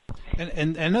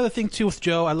 And another thing too with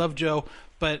Joe, I love Joe,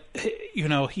 but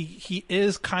he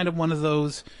is kind of one of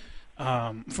those,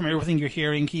 from everything you're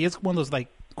hearing, he is one of those like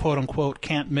quote unquote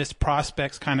can't miss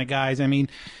prospects kind of guys. I mean,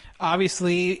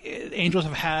 obviously Angels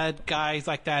have had guys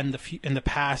like that in the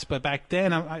past, but back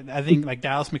then I think like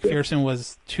Dallas McPherson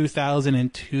was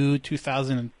 2002,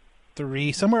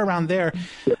 2003, somewhere around there.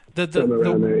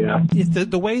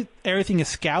 The way everything is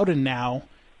scouted now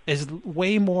is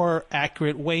way more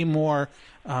accurate, way more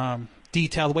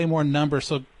detailed, way more numbers.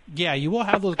 So yeah, you will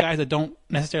have those guys that don't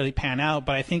necessarily pan out,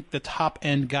 but I think the top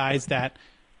end guys that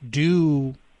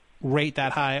do rate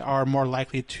that high are more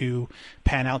likely to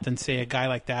pan out than say a guy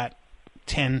like that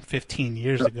 10, 15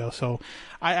 years ago. So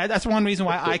that's one reason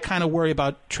why I kind of worry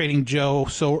about trading Joe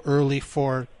so early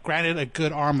for, granted, a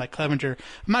good arm like Clevenger.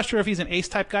 I'm not sure if he's an ace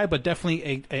type guy, but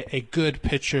definitely a good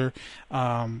pitcher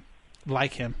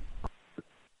like him.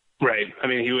 Right. I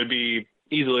mean, he would be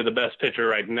easily the best pitcher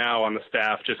right now on the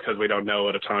staff just because we don't know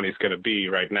what Ohtani's going to be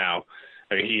right now.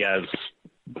 I mean,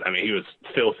 he was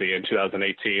filthy in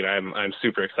 2018. I'm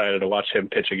super excited to watch him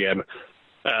pitch again.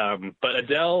 But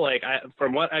Adell,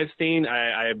 from what I've seen,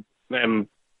 I am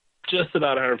just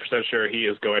about 100% sure he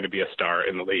is going to be a star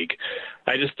in the league.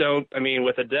 I just don't. I mean,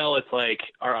 with Adell, it's like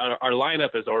our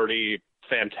lineup is already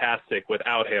fantastic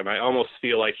without him. I almost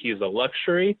feel like he's a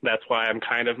luxury. That's why I'm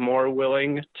kind of more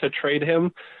willing to trade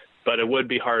him. But it would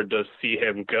be hard to see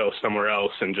him go somewhere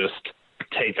else and just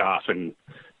take off and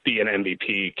be an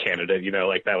MVP candidate.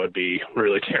 That would be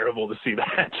really terrible to see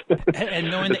that.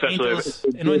 and knowing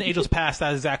the Angels past,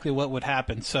 that's exactly what would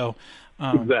happen. So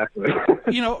exactly.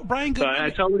 Brian Goodwin, so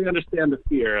I totally understand the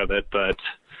fear of it, but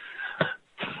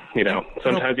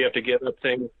sometimes you have to give up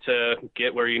things to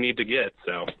get where you need to get,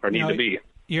 need to be.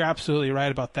 You're absolutely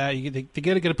right about that. To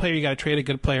get a good player, you got to trade a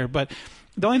good player. But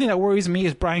the only thing that worries me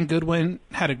is Brian Goodwin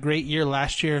had a great year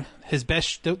last year. His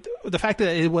best, the fact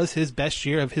that it was his best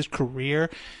year of his career,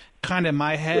 kind of in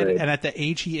my head, right. And at the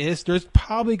age he is, there's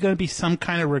probably going to be some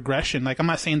kind of regression. Like, I'm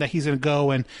not saying that he's going to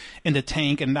go in the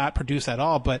tank and not produce at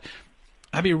all, but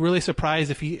I'd be really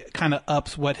surprised if he kind of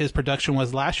ups what his production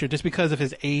was last year, just because of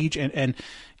his age and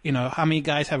how many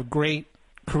guys have great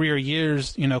career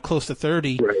years, close to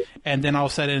 30, right. And then all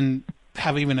of a sudden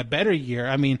have even a better year.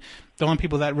 I mean, the only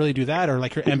people that really do that are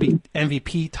like your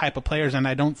MVP type of players, and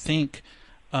I don't think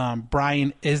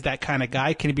Brian is that kind of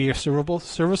guy. Can he be a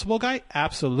serviceable guy?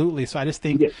 Absolutely. So I just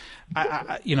think,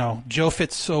 Joe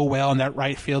fits so well in that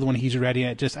right field when he's ready.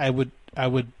 I would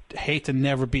hate to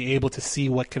never be able to see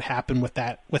what could happen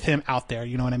with him out there.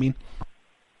 You know what I mean?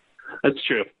 That's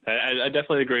true. I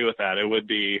definitely agree with that. It would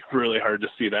be really hard to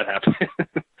see that happen.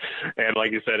 And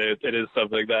like you said, it is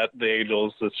something that the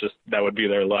Angels, that would be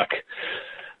their luck.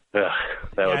 That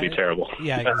would be terrible.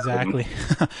 Yeah, exactly.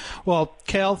 Well,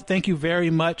 Cale, thank you very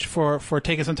much for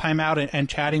taking some time out and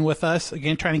chatting with us.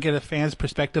 Again, trying to get a fan's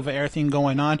perspective of everything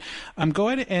going on. Go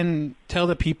ahead and tell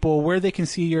the people where they can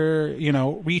see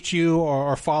reach you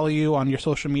or follow you on your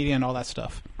social media and all that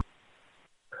stuff.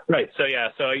 Right. So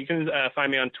you can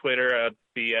find me on Twitter,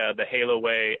 the Halo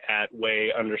Way at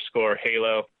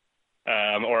 @way_Halo,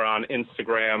 or on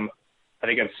Instagram. I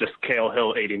think it's just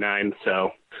CaleHill89.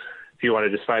 So if you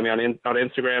want to just find me on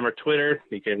Instagram or Twitter,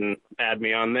 you can add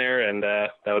me on there, and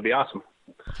that would be awesome.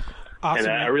 Awesome.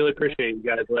 And I really appreciate you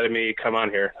guys letting me come on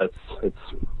here. It's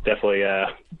definitely I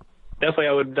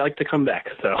would like to come back.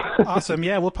 So awesome.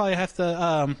 Yeah, we'll probably have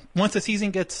to once the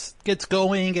season gets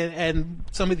going and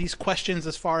some of these questions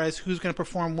as far as who's going to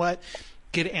perform what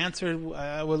get answered.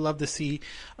 I would love to see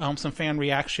some fan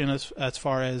reaction as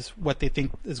far as what they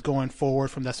think is going forward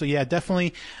from that. So yeah,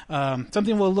 definitely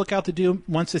something we'll look out to do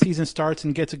once the season starts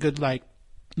and gets a good 2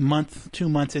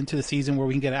 months into the season where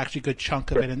we can get actually a good chunk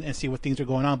of it and see what things are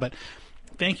going on. But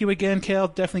thank you again, Cale.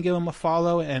 Definitely give him a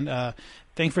follow, and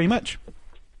thanks very much.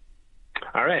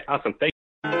 All right. Awesome. Thank you.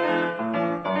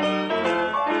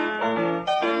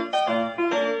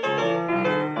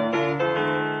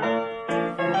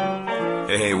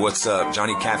 Hey, what's up?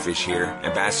 Johnny Catfish here,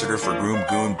 ambassador for Groom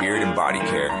Goon Beard and Body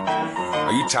Care.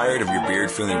 Are you tired of your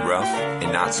beard feeling rough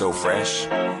and not so fresh?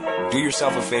 Do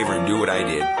yourself a favor and do what I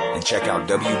did and check out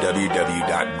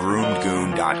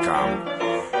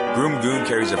www.groomgoon.com. Groom Goon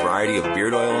carries a variety of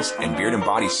beard oils and beard and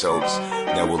body soaps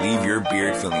that will leave your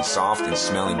beard feeling soft and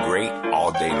smelling great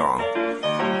all day long.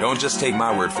 Don't just take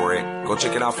my word for it. Go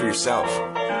check it out for yourself.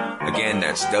 Again,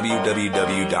 that's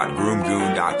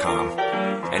www.groomgoon.com.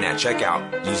 And at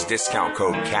checkout, use discount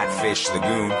code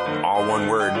CATFISHTheGoon, all one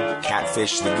word,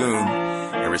 CATFISHTheGoon,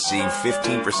 and receive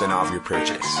 15% off your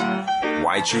purchase.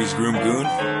 Why choose Groom Goon?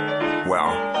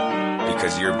 Well,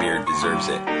 because your beard deserves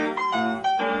it.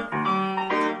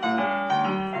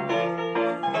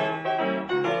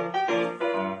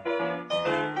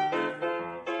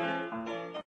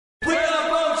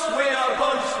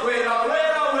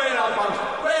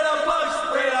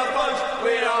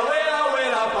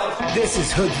 This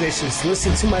is Hood Vicious.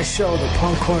 Listen to my show, The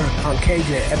Punk Corner, on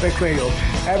KJ Epic Radio,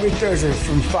 every Thursday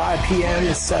from 5 p.m.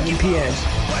 to 7 p.m.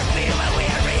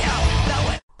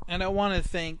 And I want to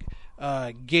thank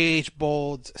Gage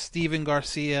Bolds, Steven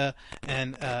Garcia,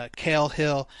 and Kale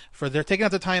Hill for their taking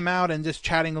out the time out and just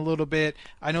chatting a little bit.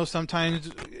 I know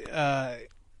sometimes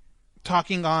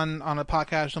talking on a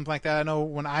podcast or something like that, I know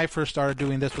when I first started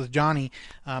doing this with Johnny,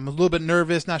 I'm a little bit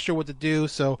nervous, not sure what to do,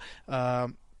 so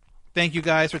thank you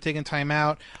guys for taking time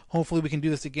out. Hopefully we can do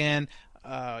this again,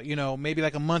 maybe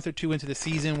like a month or two into the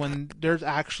season when there's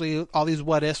actually all these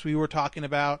what ifs we were talking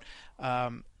about.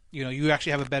 You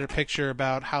actually have a better picture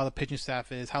about how the pitching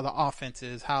staff is, how the offense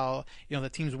is, how, the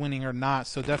team's winning or not.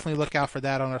 So definitely look out for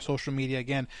that on our social media.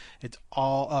 Again, it's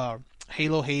all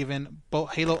Halo Haven,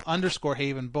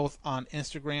 Halo_Haven, both on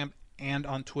Instagram and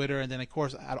on Twitter. And then, of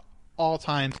course, at all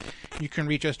times, you can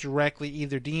reach us directly,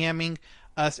 either DMing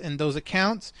us in those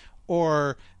accounts,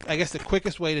 or I guess the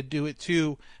quickest way to do it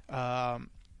too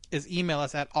is email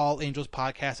us at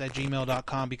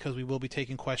allangelspodcast@gmail.com, because we will be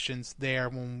taking questions there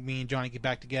when me and Johnny get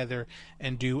back together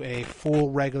and do a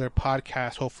full regular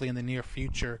podcast, hopefully in the near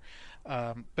future.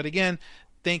 But again,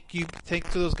 thanks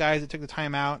to those guys that took the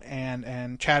time out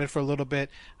and chatted for a little bit.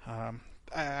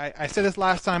 I said this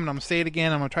last time, and I'm going to say it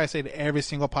again. I'm going to try to say it every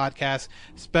single podcast,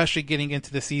 especially getting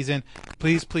into the season.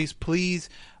 Please, please, please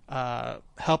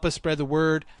help us spread the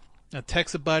word.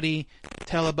 Text a buddy,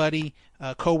 tell a buddy,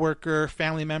 coworker,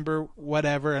 family member,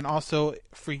 whatever. And also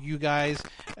for you guys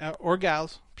or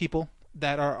gals, people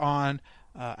that are on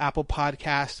Apple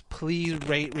Podcasts, please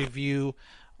rate, review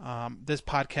this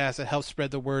podcast. It helps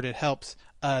spread the word. It helps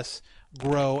us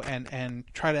grow and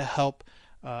try to help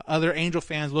other Angel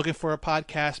fans looking for a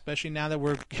podcast, especially now that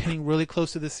we're getting really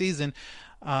close to the season.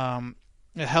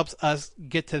 It helps us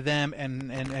get to them,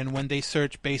 and when they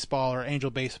search baseball or Angel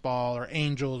baseball or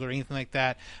Angels or anything like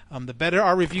that, the better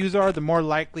our reviews are, the more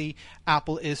likely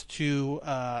Apple is to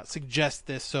suggest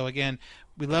this. So again,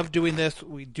 we love doing this.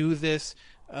 We do this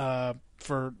for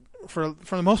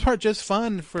the most part just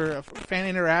fun, for fan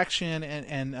interaction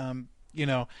and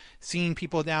seeing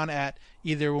people down at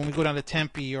either when we go down to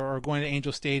Tempe or going to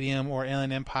Angel Stadium or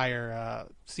Inland Empire,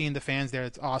 seeing the fans there.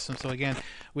 It's awesome. So again,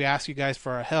 we ask you guys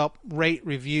for our help. Rate,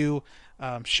 review,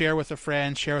 share with a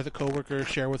friend, share with a coworker,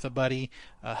 share with a buddy.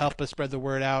 Help us spread the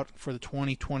word out for the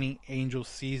 2020 Angels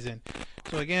season.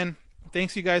 So again,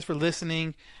 thanks you guys for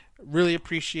listening. Really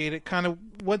appreciate it. Kind of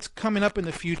what's coming up in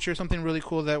the future, something really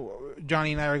cool that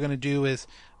Johnny and I are going to do is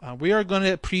we are going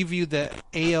to preview the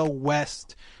AL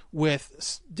West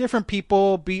with different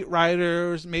people, beat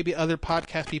writers, maybe other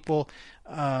podcast people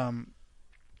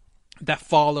that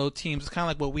follow teams. It's kind of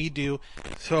like what we do.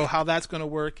 So how that's going to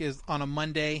work is on a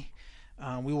Monday,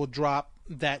 we will drop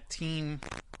that team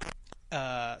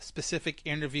specific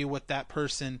interview with that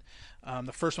person.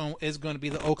 The first one is going to be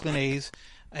the Oakland A's.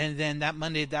 And then that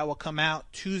Monday, that will come out.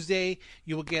 Tuesday,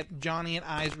 you will get Johnny and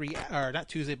I's or not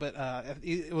Tuesday, but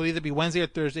it will either be Wednesday or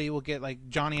Thursday. You will get like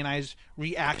Johnny and I's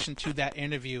reaction to that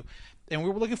interview, and we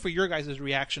were looking for your guys'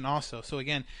 reaction also. So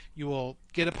again, you will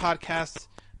get a podcast,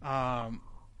 on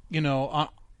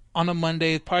a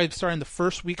Monday, probably starting the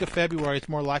first week of February. It's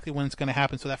more likely when it's going to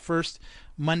happen. So that first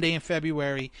Monday in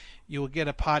February, you will get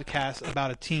a podcast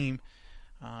about a team.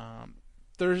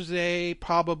 Thursday,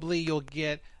 probably you'll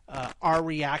get our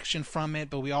reaction from it,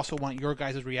 but we also want your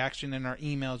guys' reaction in our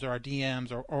emails or our DMs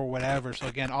or whatever. So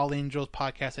again,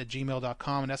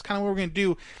 allangelspodcast@gmail.com, and that's kind of what we're going to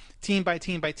do team by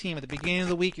team by team. At the beginning of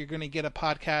the week, you're going to get a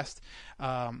podcast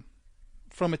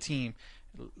from a team.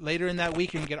 Later in that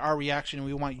week, you're going to get our reaction, and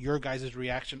we want your guys'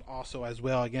 reaction also as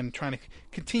well. Again, trying to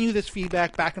continue this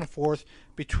feedback back and forth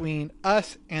between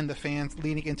us and the fans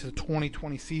leading into the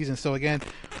 2020 season. So again,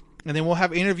 and then we'll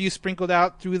have interviews sprinkled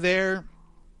out through there.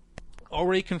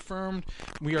 Already confirmed,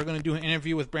 we are going to do an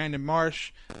interview with Brandon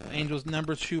Marsh, Angels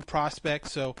 #2 prospect.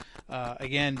 So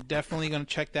again, definitely going to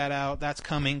check that out. That's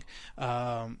coming.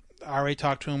 I already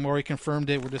talked to him, already confirmed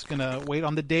it. We're just going to wait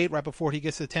on the date right before he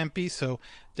gets to Tempe, so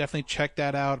definitely check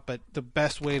that out. But the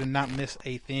best way to not miss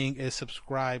a thing is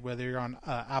subscribe, whether you're on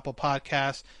Apple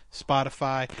Podcasts,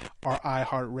 Spotify, or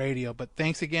iHeartRadio. But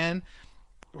thanks again.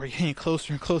 We're getting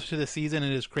closer and closer to the season.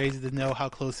 It is crazy to know how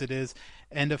close it is.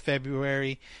 End of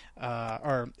February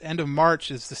or end of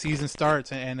March as the season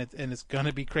starts, and it's going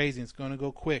to be crazy. It's going to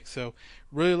go quick. So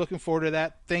really looking forward to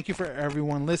that. Thank you for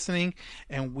everyone listening,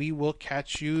 and we will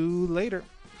catch you later.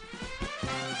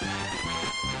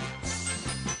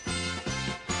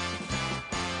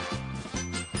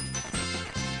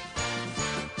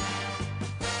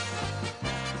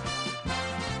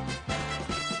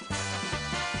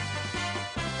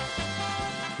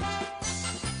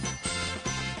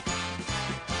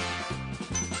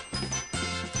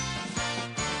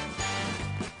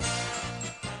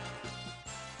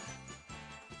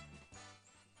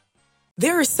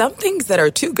 There are some things that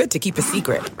are too good to keep a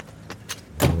secret.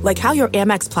 Like how your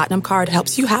Amex Platinum card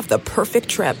helps you have the perfect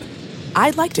trip.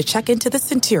 I'd like to check into the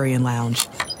Centurion Lounge.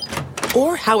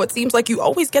 Or how it seems like you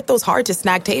always get those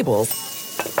hard-to-snag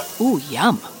tables. Ooh,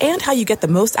 yum. And how you get the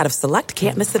most out of select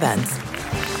can't-miss events.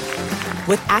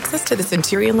 With access to the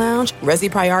Centurion Lounge, Resi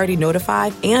Priority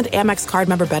Notified, and Amex card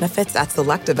member benefits at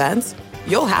select events,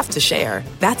 you'll have to share.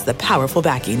 That's the powerful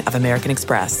backing of American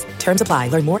Express. Terms apply.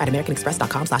 Learn more at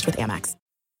americanexpress.com/withAmex.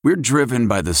 We're driven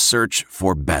by the search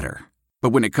for better.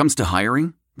 But when it comes to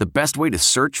hiring, the best way to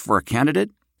search for a candidate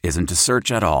isn't to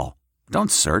search at all. Don't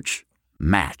search.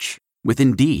 Match. With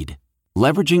Indeed.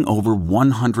 Leveraging over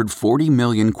 140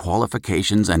 million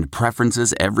qualifications and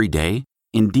preferences every day,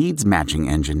 Indeed's matching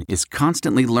engine is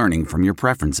constantly learning from your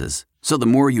preferences. So the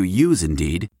more you use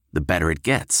Indeed, the better it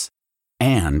gets.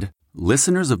 And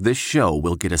listeners of this show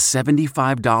will get a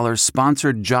 $75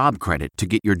 sponsored job credit to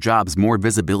get your jobs more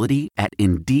visibility at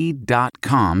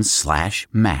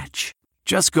Indeed.com/match.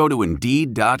 Just go to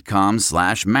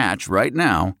Indeed.com/match right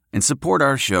now and support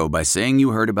our show by saying you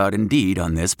heard about Indeed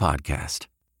on this podcast.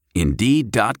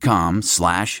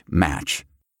 Indeed.com/match.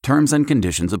 Terms and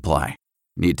conditions apply.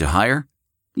 Need to hire?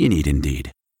 You need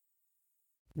Indeed.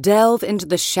 Delve into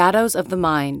the shadows of the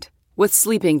mind with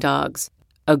Sleeping Dogs,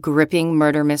 a gripping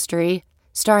murder mystery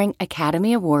starring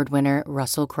Academy Award winner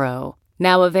Russell Crowe.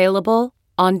 Now available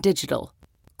on digital.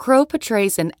 Crowe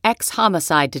portrays an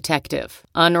ex-homicide detective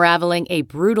unraveling a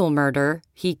brutal murder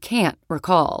he can't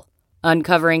recall.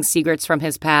 Uncovering secrets from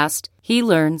his past, he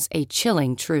learns a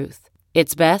chilling truth.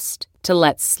 It's best to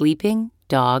let sleeping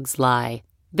dogs lie.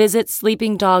 Visit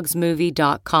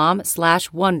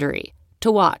sleepingdogsmovie.com/Wondery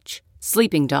to watch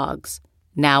Sleeping Dogs,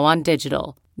 now on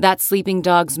digital. That's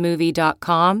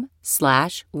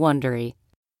sleepingdogsmovie.com/Wondery.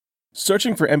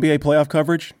 Searching for NBA playoff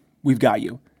coverage? We've got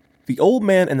you. The Old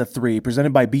Man and the Three,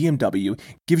 presented by BMW,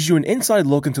 gives you an inside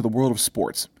look into the world of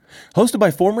sports. Hosted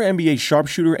by former NBA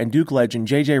sharpshooter and Duke legend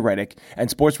J.J. Redick and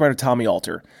sports writer Tommy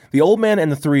Alter, The Old Man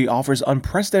and the Three offers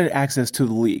unprecedented access to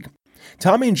the league.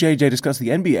 Tommy and JJ discuss the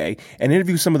NBA and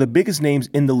interview some of the biggest names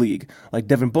in the league, like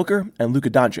Devin Booker and Luka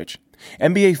Doncic.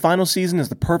 NBA final season is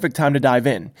the perfect time to dive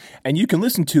in, and you can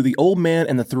listen to The Old Man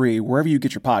and the Three wherever you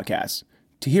get your podcasts.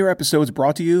 To hear episodes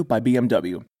brought to you by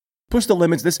BMW. Push the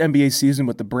limits this NBA season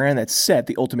with the brand that set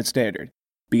the ultimate standard.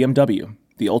 BMW,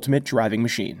 the ultimate driving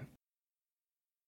machine.